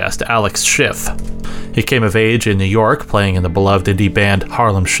previous guest, Alex Schiff. He came of age in New York, playing in the beloved indie band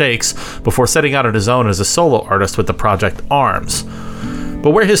Harlem Shakes, before setting out on his own as a solo artist with the project Arms.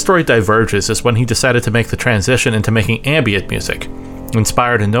 But where his story diverges is when he decided to make the transition into making ambient music,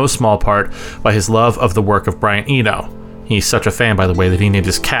 inspired in no small part by his love of the work of Brian Eno. He's such a fan, by the way, that he named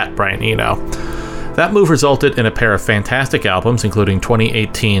his cat Brian Eno. That move resulted in a pair of fantastic albums, including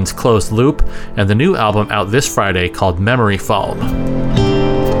 2018's Closed Loop and the new album out this Friday called Memory Foam.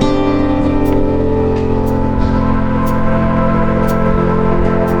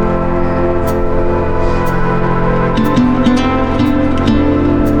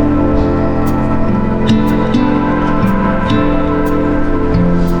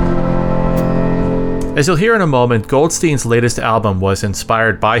 As you'll hear in a moment, Goldstein's latest album was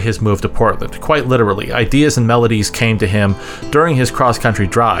inspired by his move to Portland. Quite literally, ideas and melodies came to him during his cross-country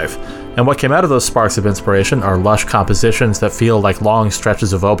drive, and what came out of those sparks of inspiration are lush compositions that feel like long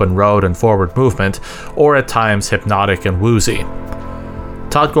stretches of open road and forward movement, or at times hypnotic and woozy.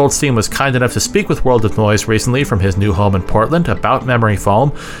 Todd Goldstein was kind enough to speak with World of Noise recently from his new home in Portland about Memory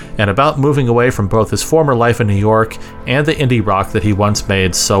Foam, and about moving away from both his former life in New York and the indie rock that he once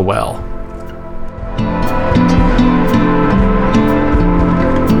made so well.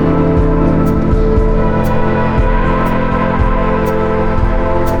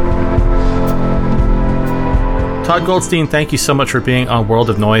 Todd Goldstein, thank you so much for being on World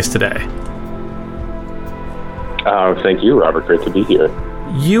of Noise today. Thank you, Robert. Great to be here.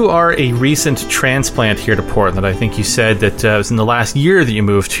 You are a recent transplant here to Portland. I think you said that it was in the last year that you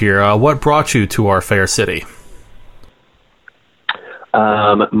moved here. What brought you to our fair city?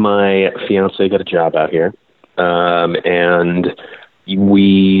 My fiance got a job out here, and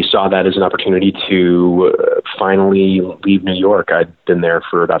we saw that as an opportunity to finally leave New York. I'd been there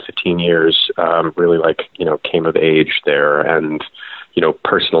for about 15 years, really came of age there, and,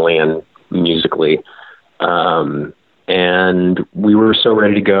 personally and musically. And we were so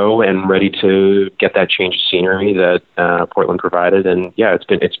ready to go and ready to get that change of scenery that Portland provided. And yeah,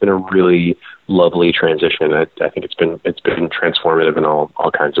 it's been a really lovely transition. I think it's been transformative in all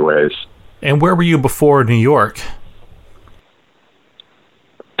kinds of ways. And where were you before New York?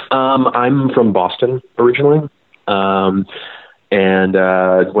 I'm from Boston originally, and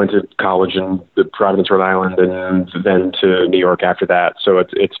went to college in Providence, Rhode Island, and then to New York after that. So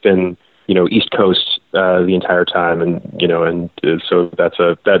it's been, East Coast the entire time, and so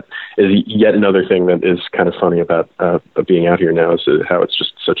that is yet another thing that is kind of funny about being out here now, is how it's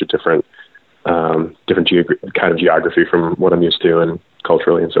just such a different kind of geography from what I'm used to, and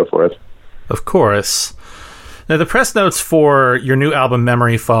culturally and so forth. Of course. Now, the press notes for your new album,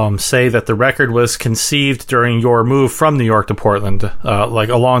 Memory Foam, say that the record was conceived during your move from New York to Portland,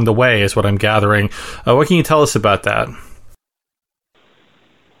 along the way, is what I'm gathering. What can you tell us about that?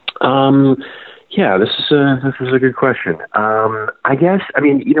 Yeah, this is a good question. I guess, as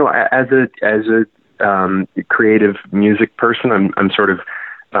a creative music person, I'm sort of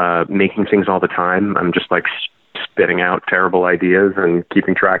making things all the time. I'm just like spitting out terrible ideas and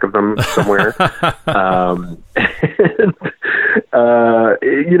keeping track of them somewhere. And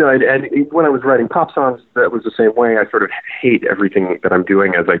when I was writing pop songs, that was the same way. I sort of hate everything that I'm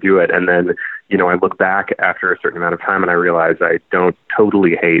doing as I do it. And then, I look back after a certain amount of time and I realize I don't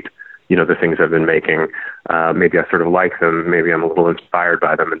totally hate, the things I've been making. Maybe I sort of like them. Maybe I'm a little inspired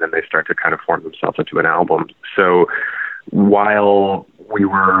by them, and then they start to kind of form themselves into an album. So while we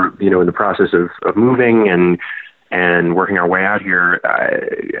were, in the process of moving and and working our way out here,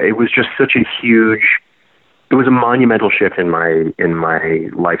 it was just such a huge. It was a monumental shift in my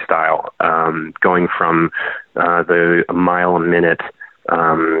lifestyle, going from the a mile a minute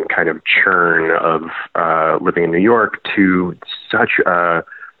kind of churn of living in New York to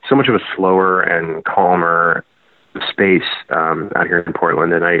so much of a slower and calmer space out here in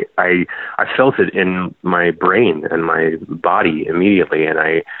Portland, and I felt it in my brain and my body immediately, and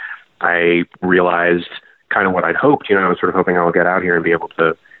I realized kind of what I'd hoped. I was sort of hoping I'll get out here and be able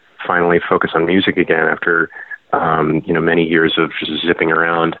to finally focus on music again after many years of just zipping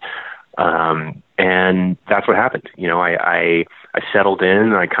around, and that's what happened. I settled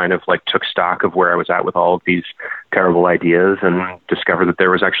in. I kind of like took stock of where I was at with all of these terrible ideas, and discovered that there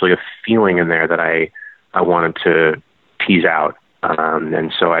was actually a feeling in there that I wanted to tease out.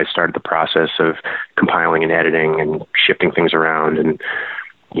 And so I started the process of compiling and editing and shifting things around and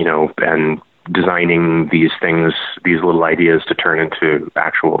designing these things, these little ideas to turn into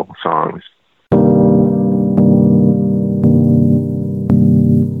actual songs.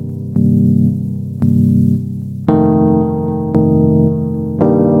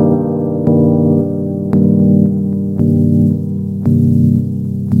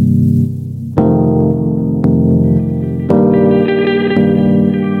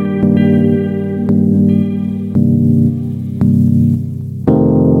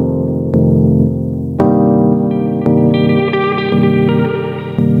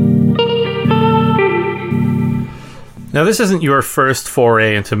 Now, this isn't your first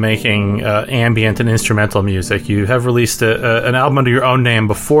foray into making ambient and instrumental music. You have released an album under your own name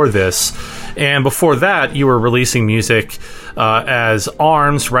before this, and before that, you were releasing music as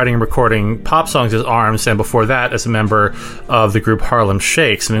Arms, writing and recording pop songs as Arms, and before that, as a member of the group Harlem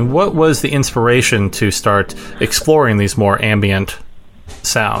Shakes. I mean, what was the inspiration to start exploring these more ambient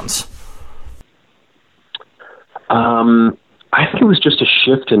sounds? I think it was just a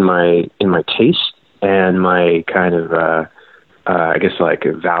shift in my taste and my kind of, I guess, like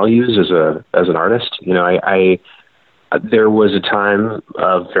values as an artist. There was a time,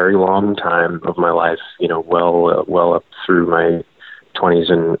 a very long time of my life, well up through my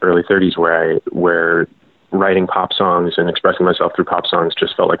 20s and early 30s, where writing pop songs and expressing myself through pop songs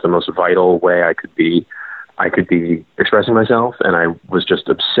just felt like the most vital way I could be expressing myself, and I was just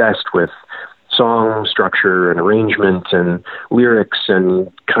obsessed with song structure and arrangement and lyrics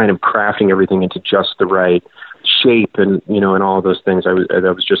and kind of crafting everything into just the right shape and all of those things. I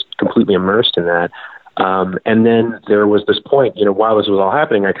was just completely immersed in that. And then there was this point, while this was all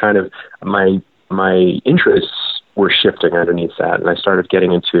happening, I kind of, my interests were shifting underneath that. And I started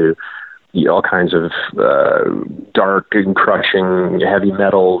getting into all kinds of dark and crushing heavy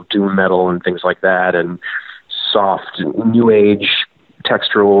metal, doom metal and things like that, and soft new age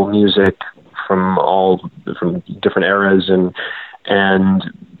textural music from different eras, and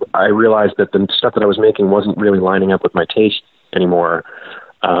I realized that the stuff that I was making wasn't really lining up with my taste anymore.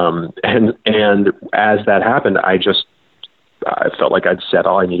 And as that happened, I felt like I'd said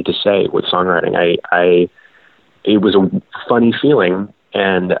all I needed to say with songwriting. It was a funny feeling,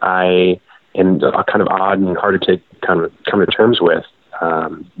 and kind of odd and hard to kind of come to terms with.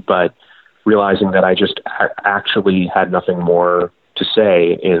 But realizing that I just actually had nothing more to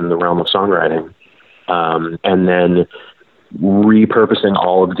say in the realm of songwriting, and then repurposing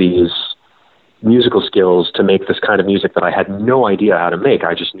all of these musical skills to make this kind of music that I had no idea how to make.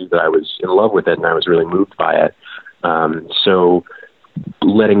 I just knew that I was in love with it and I was really moved by it. So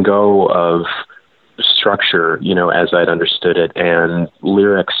letting go of structure, as I'd understood it, and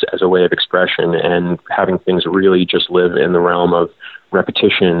lyrics as a way of expression, and having things really just live in the realm of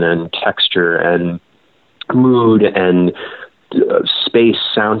repetition and texture and mood and space,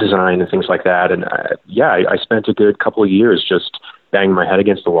 sound design, and things like that. And I spent a good couple of years just banging my head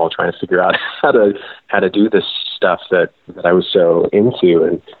against the wall trying to figure out how to do this stuff that I was so into.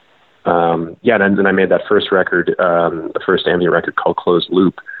 And and then I made that first record, the first ambient record called Closed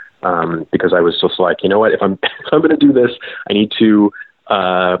Loop, because I was just like, if I'm going to do this, I need to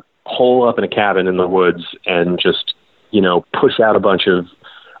hole up in a cabin in the woods and just push out a bunch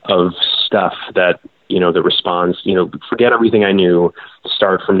of stuff that that responds, forget everything I knew,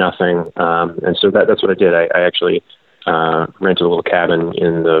 start from nothing. And so that's what I did. I actually rented a little cabin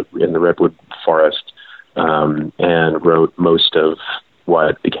in the redwood forest, and wrote most of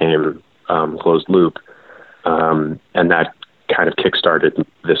what became Closed Loop. And that kind of kickstarted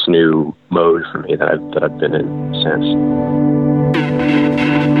this new mode for me that I've been in since.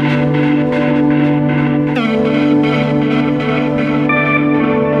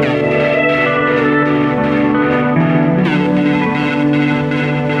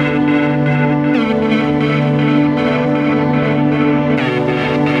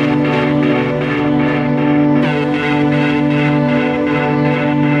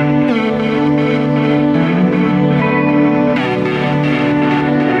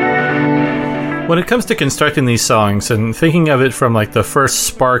 When it comes to constructing these songs and thinking of it from like the first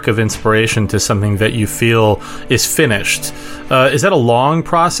spark of inspiration to something that you feel is finished, is that a long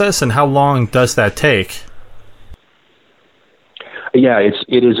process, and how long does that take? Yeah,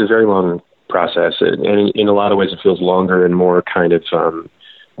 it is a very long process, and in a lot of ways it feels longer and more kind of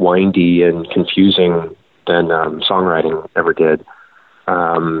windy and confusing than songwriting ever did.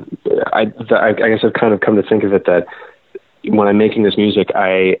 I guess I've kind of come to think of it that when I'm making this music,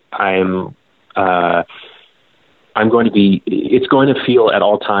 I'm going to be. It's going to feel at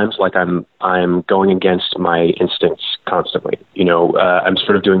all times like I'm going against my instincts constantly. You know, I'm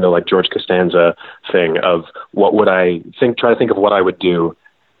sort of doing the like George Costanza thing of what would I think? Try to think of what I would do,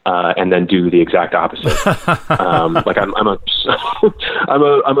 and then do the exact opposite. Like I'm a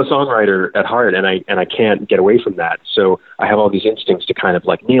songwriter at heart, and I can't get away from that. So I have all these instincts to kind of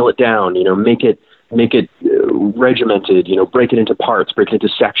like nail it down. You know, make it regimented, you know, break it into parts, break it into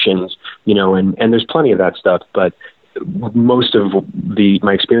sections, you know, and there's plenty of that stuff. But most of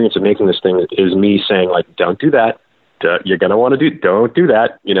my experience of making this thing is me saying like, don't do that. You're going to want to don't do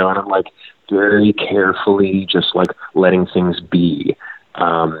that, you know, and I'm like very carefully just like letting things be.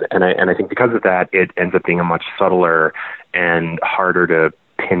 And I think because of that, it ends up being a much subtler and harder to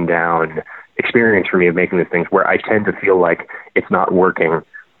pin down experience for me of making these things, where I tend to feel like it's not working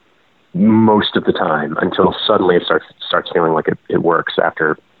most of the time until suddenly it starts feeling like it works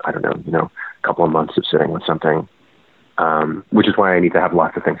after, I don't know, you know, a couple of months of sitting with something, which is why I need to have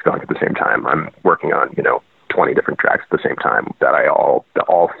lots of things going at the same time. I'm working on, you know, 20 different tracks at the same time that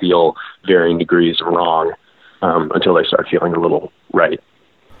all feel varying degrees wrong, until they start feeling a little right.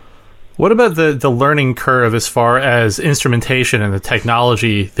 What about the learning curve as far as instrumentation and the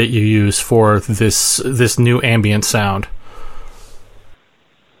technology that you use for this new ambient sound?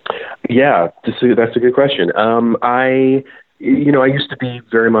 Yeah, that's a good question. I used to be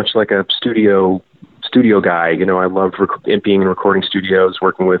very much like a studio guy. You know, I loved being in recording studios,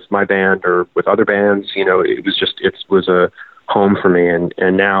 working with my band or with other bands. You know, it was a home for me. And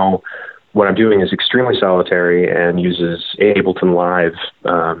now what I'm doing is extremely solitary and uses Ableton Live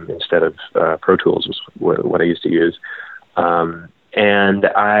instead of Pro Tools, was what I used to use. And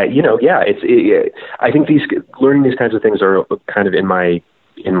I think learning these kinds of things are kind of in my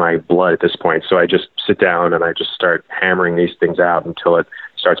blood at this point. So I just sit down and I just start hammering these things out until it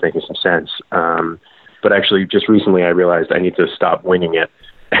starts making some sense. But actually, just recently I realized I need to stop winging it.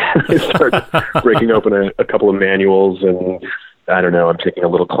 I start breaking open a couple of manuals, and I don't know, I'm taking a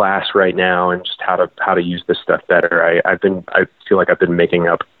little class right now and just how to use this stuff better. I feel like I've been making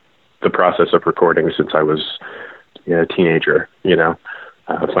up the process of recording since I was a teenager, you know,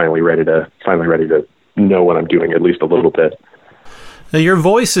 finally ready to know what I'm doing at least a little bit. Now, your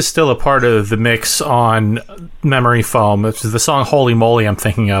voice is still a part of the mix on Memory Foam, which is the song Holy Moly I'm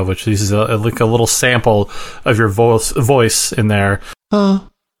thinking of, which uses a little sample of your voice in there.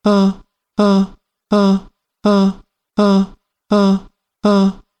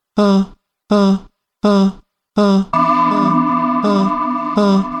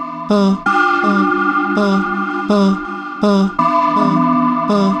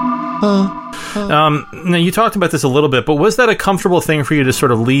 Now, you talked about this a little bit, but was that a comfortable thing for you to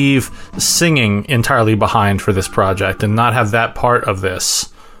sort of leave singing entirely behind for this project and not have that part of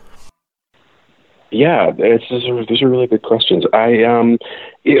this? Yeah, these are really good questions.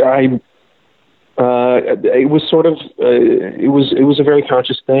 It was sort of it was a very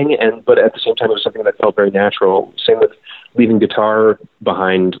conscious thing, but at the same time it was something that felt very natural. Same with leaving guitar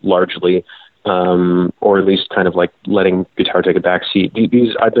behind largely. Or at least kind of like letting guitar take a back seat.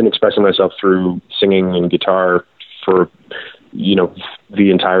 I've been expressing myself through singing and guitar for, you know,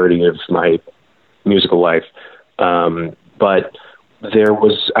 the entirety of my musical life. But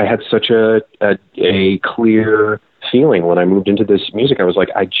I had such a clear feeling when I moved into this music. I was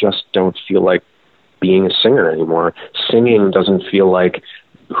like, I just don't feel like being a singer anymore. Singing doesn't feel like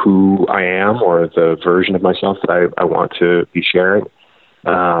who I am or the version of myself that I want to be sharing.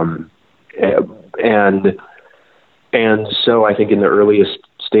 And so I think in the earliest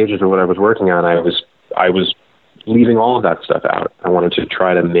stages of what I was working on, I was leaving all of that stuff out. I wanted to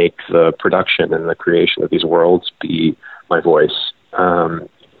try to make the production and the creation of these worlds be my voice.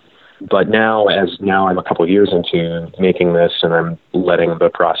 But now I'm a couple of years into making this, and I'm letting the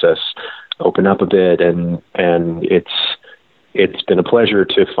process open up a bit, and it's been a pleasure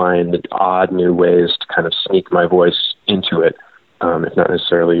to find odd new ways to kind of sneak my voice into it. If not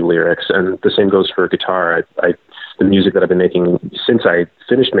necessarily lyrics. And the same goes for guitar. The music that I've been making since I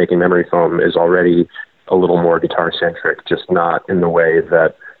finished making Memory Foam is already a little more guitar-centric, just not in the way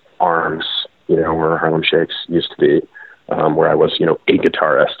that Arms, you know, or Harlem Shakes used to be, where I was, you know, a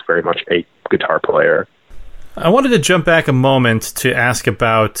guitarist, very much a guitar player. I wanted to jump back a moment to ask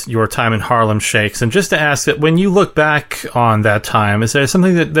about your time in Harlem Shakes, and just to ask that when you look back on that time, is there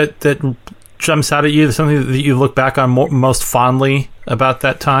something that jumps out at you, something that you look back on most fondly about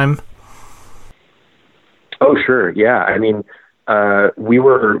that time? Oh, sure. Yeah. I mean, we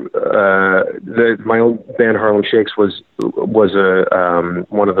were, my old band Harlem Shakes was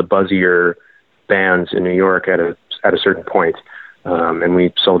one of the buzzier bands in New York at a certain point. And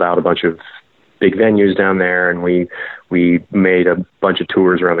we sold out a bunch of big venues down there, and we made a bunch of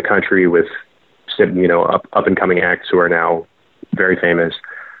tours around the country with, up and coming acts who are now very famous,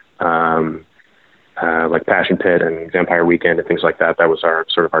 like Passion Pit and Vampire Weekend and things like that. That was our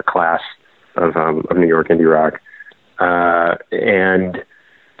class of New York indie rock. And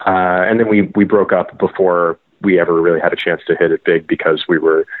then we broke up before we ever really had a chance to hit it big, because we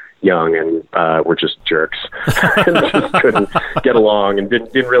were young and were just jerks and just couldn't get along and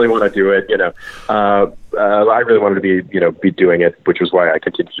didn't really want to do it. I really wanted to be doing it, which was why I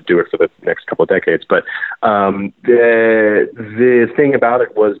continued to do it for the next couple of decades. But the thing about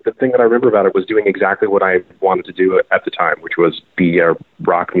it was, the thing that I remember about it was doing exactly what I wanted to do at the time, which was be a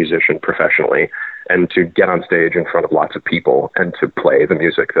rock musician professionally, and to get on stage in front of lots of people and to play the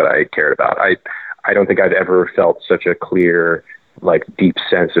music that I cared about. I don't think I've ever felt such a clear, deep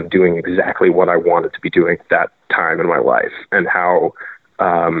sense of doing exactly what I wanted to be doing at that time in my life, and how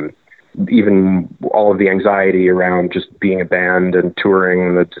even all of the anxiety around just being a band and touring,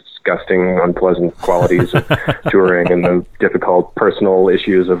 and the disgusting, unpleasant qualities of touring, and the difficult personal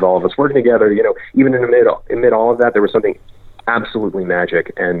issues of all of us working together, even amid all of that, there was something absolutely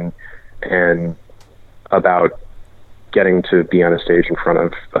magic and about getting to be on a stage in front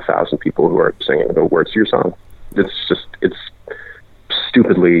of 1,000 people who are singing the words to your song. It's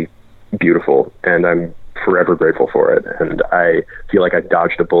stupidly beautiful, and I'm forever grateful for it. And I feel like I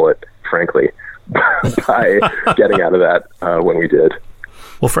dodged a bullet, frankly, by getting out of that when we did.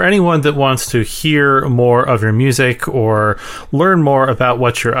 Well, for anyone that wants to hear more of your music or learn more about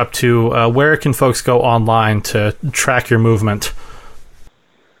what you're up to, where can folks go online to track your movement?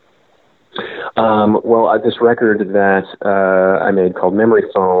 This record that I made called Memory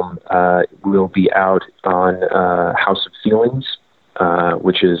Foam will be out on House of Feelings,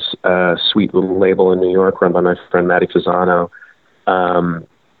 which is a sweet little label in New York run by my friend Matty Fasano,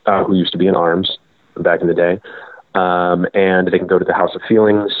 who used to be in Arms back in the day. And they can go to the House of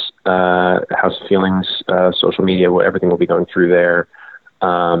Feelings social media, where everything will be going through there.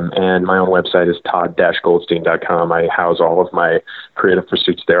 And my own website is todd-goldstein.com. I house all of my creative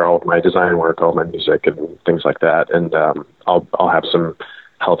pursuits there, all of my design work, all my music and things like that. And I'll have some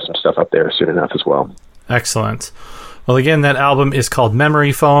stuff up there soon enough as well. Excellent. Well, again, that album is called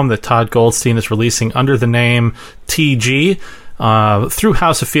Memory Foam, that Todd Goldstein is releasing under the name TG through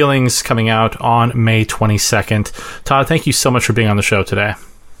House of Feelings, coming out on May 22nd. Todd, thank you so much for being on the show today.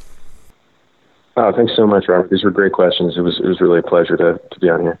 Oh, thanks so much, Robert. These were great questions. It was really a pleasure to be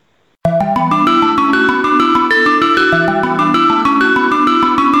on here.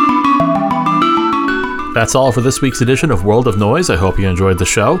 That's all for this week's edition of World of Noise. I hope you enjoyed the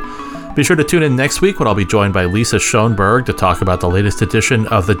show. Be sure to tune in next week when I'll be joined by Lisa Schoenberg to talk about the latest edition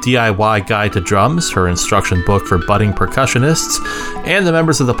of the DIY Guide to Drums, her instruction book for budding percussionists, and the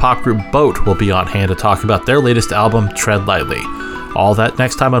members of the pop group Boat will be on hand to talk about their latest album, Tread Lightly. All that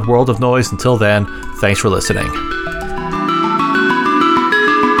next time on World of Noise. Until then, thanks for listening.